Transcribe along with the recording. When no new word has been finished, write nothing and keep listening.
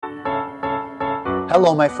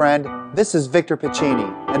Hello, my friend. This is Victor Piccini,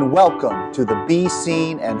 and welcome to the Be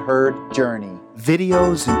Seen and Heard journey.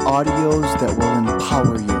 Videos and audios that will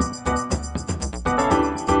empower you.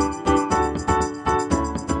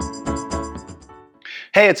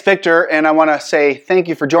 Hey, it's Victor, and I want to say thank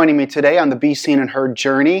you for joining me today on the Be Seen and Heard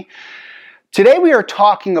journey. Today we are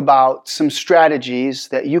talking about some strategies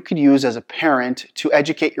that you could use as a parent to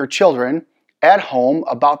educate your children at home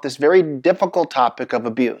about this very difficult topic of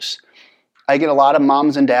abuse. I get a lot of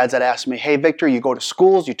moms and dads that ask me, hey Victor, you go to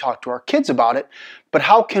schools, you talk to our kids about it, but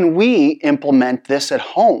how can we implement this at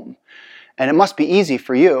home? And it must be easy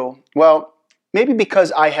for you. Well, maybe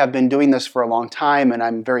because I have been doing this for a long time and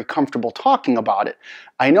I'm very comfortable talking about it.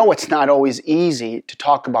 I know it's not always easy to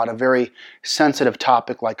talk about a very sensitive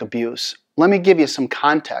topic like abuse. Let me give you some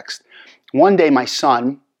context. One day my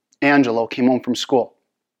son, Angelo, came home from school.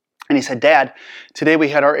 And he said, Dad, today we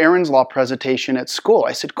had our Aaron's Law presentation at school.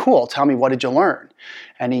 I said, cool, tell me, what did you learn?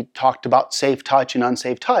 And he talked about safe touch and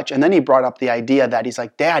unsafe touch. And then he brought up the idea that he's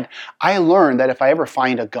like, Dad, I learned that if I ever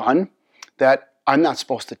find a gun, that I'm not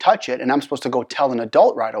supposed to touch it and I'm supposed to go tell an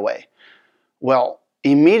adult right away. Well,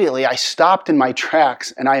 immediately I stopped in my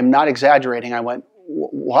tracks, and I am not exaggerating. I went,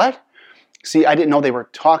 what? See, I didn't know they were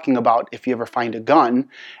talking about if you ever find a gun,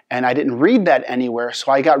 and I didn't read that anywhere,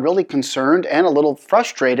 so I got really concerned and a little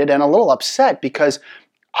frustrated and a little upset because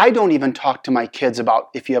I don't even talk to my kids about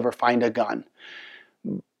if you ever find a gun.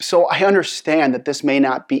 So I understand that this may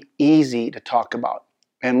not be easy to talk about.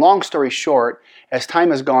 And long story short, as time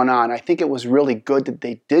has gone on, I think it was really good that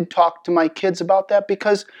they did talk to my kids about that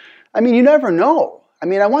because, you never know.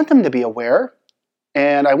 I want them to be aware.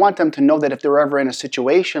 And I want them to know that if they're ever in a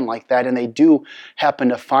situation like that and they do happen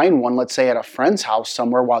to find one, let's say at a friend's house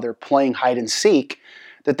somewhere while they're playing hide and seek,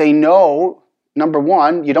 that they know, number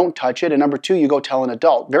one, you don't touch it, and number two, you go tell an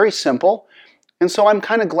adult. Very simple. And so I'm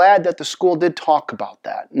kind of glad that the school did talk about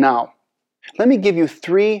that. Now, let me give you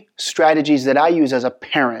 3 strategies that I use as a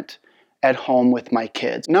parent at home with my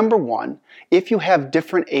kids. Number one, if you have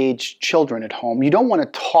different age children at home, you don't want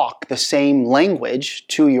to talk the same language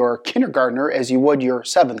to your kindergartner as you would your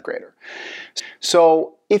 7th grader.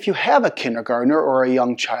 So if you have a kindergartner or a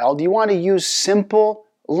young child, you want to use simple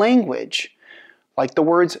language, like the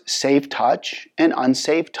words safe touch and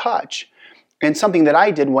unsafe touch. And something that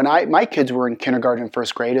I did when my kids were in kindergarten and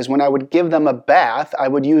 1st grade is when I would give them a bath, I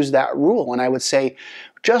would use that rule. And I would say,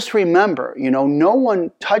 just remember, no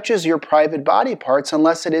one touches your private body parts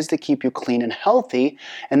unless it is to keep you clean and healthy.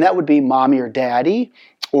 And that would be mommy or daddy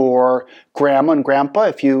or grandma and grandpa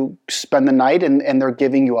if you spend the night and they're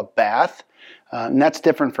giving you a bath. And that's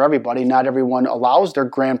different for everybody. Not everyone allows their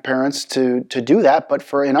grandparents to do that, but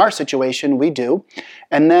in our situation, we do.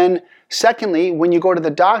 And then secondly, when you go to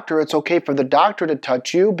the doctor, it's okay for the doctor to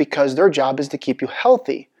touch you because their job is to keep you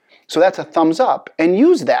healthy. So that's a thumbs up, and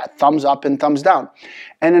use that, thumbs up and thumbs down.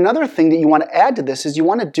 And another thing that you want to add to this is you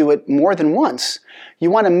want to do it more than once. You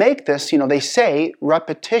want to make this, they say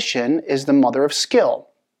repetition is the mother of skill.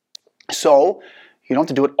 So you don't have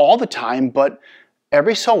to do it all the time, but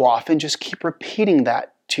every so often, just keep repeating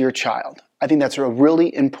that to your child. I think that's a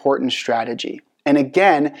really important strategy. And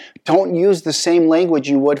again, don't use the same language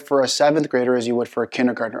you would for a 7th grader as you would for a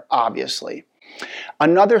kindergartner, obviously.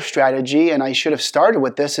 Another strategy, and I should have started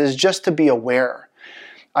with this, is just to be aware.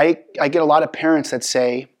 I get a lot of parents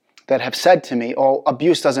that have said to me, oh,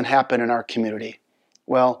 abuse doesn't happen in our community.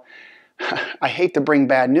 Well, I hate to bring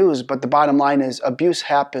bad news, but the bottom line is abuse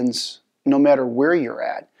happens no matter where you're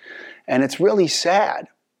at. And it's really sad,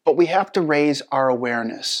 but we have to raise our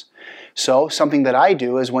awareness. So something that I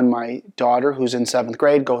do is when my daughter, who's in 7th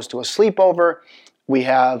grade, goes to a sleepover, we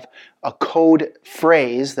have a code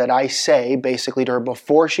phrase that I say basically to her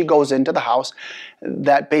before she goes into the house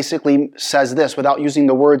that basically says this without using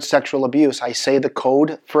the word sexual abuse. I say the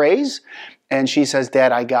code phrase and she says,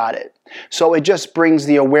 Dad, I got it. So it just brings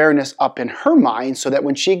the awareness up in her mind so that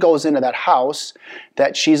when she goes into that house,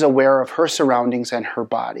 that she's aware of her surroundings and her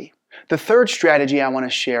body. The third strategy I want to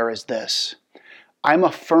share is this. I'm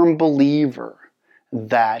a firm believer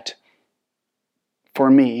that for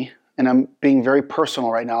me, and I'm being very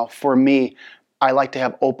personal right now, for me, I like to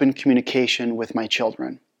have open communication with my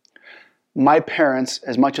children. My parents,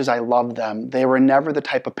 as much as I love them, they were never the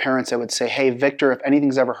type of parents that would say, hey, Victor, if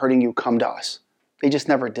anything's ever hurting you, come to us. They just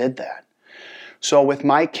never did that. So with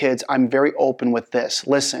my kids, I'm very open with this.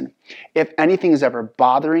 Listen, if anything is ever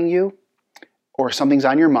bothering you or something's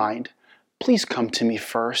on your mind, please come to me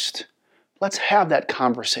first. Let's have that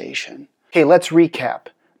conversation. Okay, let's recap.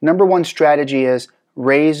 Number 1 strategy is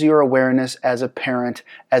raise your awareness as a parent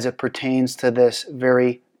as it pertains to this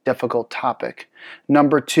very difficult topic.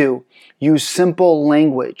 Number 2, use simple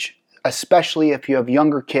language. especially if you have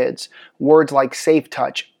younger kids, words like safe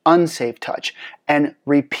touch, unsafe touch, and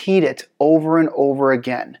repeat it over and over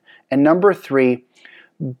again. And number 3,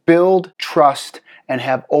 build trust and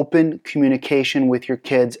have open communication with your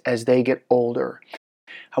kids as they get older.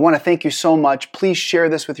 I want to thank you so much. Please share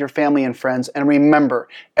this with your family and friends. And remember,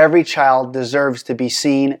 every child deserves to be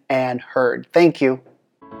seen and heard. Thank you.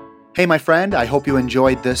 Hey, my friend, I hope you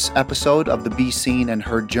enjoyed this episode of the Be Seen and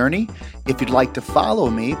Heard Journey. If you'd like to follow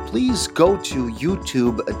me, please go to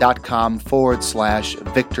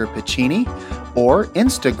youtube.com/Victor Piccini or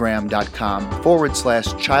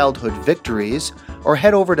instagram.com/Childhood Victories, or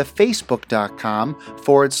head over to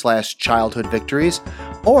facebook.com/Childhood Victories,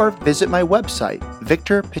 or visit my website,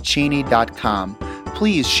 victorpiccini.com.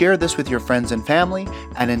 Please share this with your friends and family,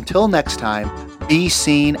 and until next time, be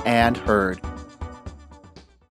seen and heard.